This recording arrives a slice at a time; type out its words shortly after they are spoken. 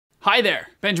Hi there,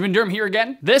 Benjamin Durham here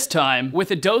again, this time with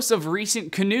a dose of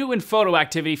recent canoe and photo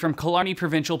activity from Killarney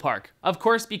Provincial Park. Of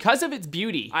course, because of its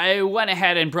beauty, I went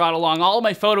ahead and brought along all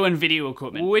my photo and video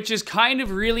equipment, which is kind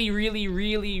of really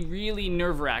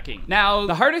nerve-wracking. Now,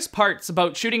 the hardest parts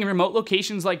about shooting in remote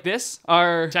locations like this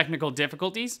are technical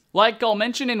difficulties. Like I'll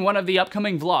mention in one of the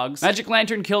upcoming vlogs, Magic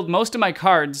Lantern killed most of my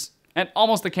cards and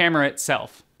almost the camera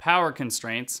itself. Power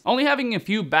constraints. Only having a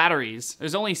few batteries,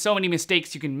 there's only so many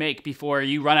mistakes you can make before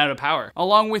you run out of power,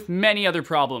 along with many other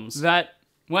problems that,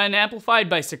 when amplified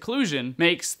by seclusion,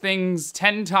 makes things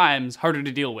 10 times harder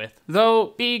to deal with.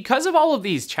 Though, because of all of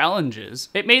these challenges,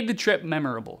 it made the trip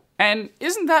memorable. And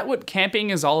isn't that what camping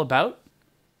is all about?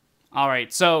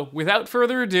 Alright, so without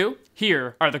further ado,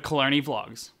 here are the Killarney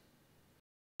vlogs.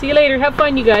 See you later, have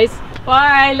fun you guys.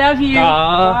 Bye, love you.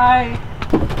 Bye.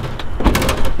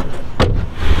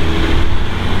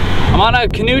 I'm on a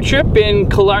canoe trip in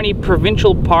Killarney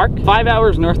Provincial Park, 5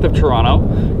 hours north of Toronto.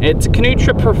 It's a canoe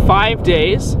trip for 5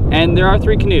 days, and there are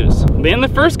 3 canoes. In the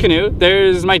first canoe,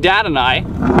 there's my dad and I.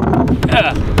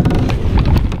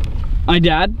 My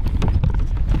dad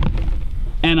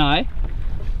and I.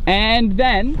 And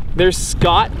then there's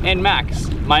Scott and Max,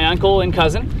 my uncle and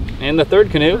cousin. In the third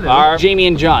canoe are Jamie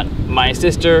and John, my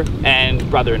sister and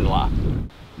brother-in-law.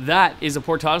 That is a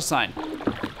portage sign.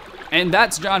 And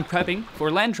that's John prepping for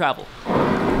land travel.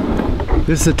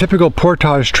 This is a typical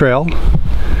portage trail.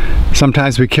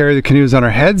 Sometimes we carry the canoes on our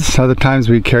heads, other times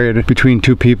we carry it between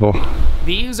 2 people.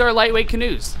 These are lightweight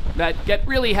canoes that get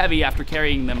really heavy after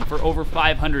carrying them for over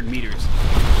 500 meters.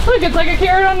 Look, it's like a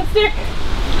carrot on a stick,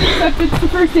 except it's the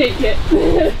first aid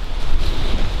kit.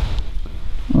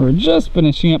 We're just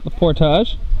finishing up the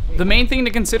portage. The main thing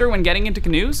to consider when getting into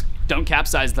canoes, don't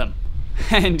capsize them.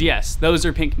 And yes, those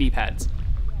are pink knee pads.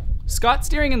 Scott's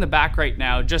steering in the back right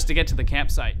now just to get to the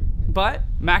campsite, but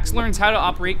Max learns how to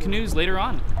operate canoes later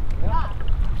on.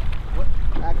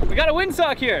 We got a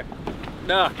windsock here.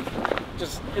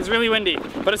 It's really windy,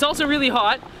 but it's also really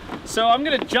hot, so I'm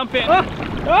gonna jump in.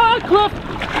 Cliff!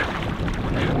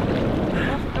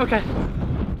 Okay.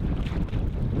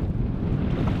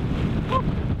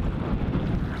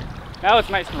 Now it's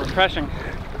nice and refreshing.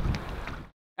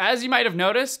 As you might have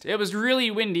noticed, it was really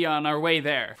windy on our way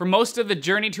there. For most of the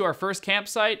journey to our first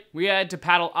campsite, we had to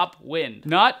paddle upwind.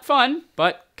 Not fun,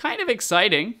 but kind of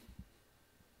exciting,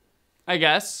 I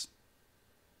guess.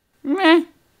 Meh.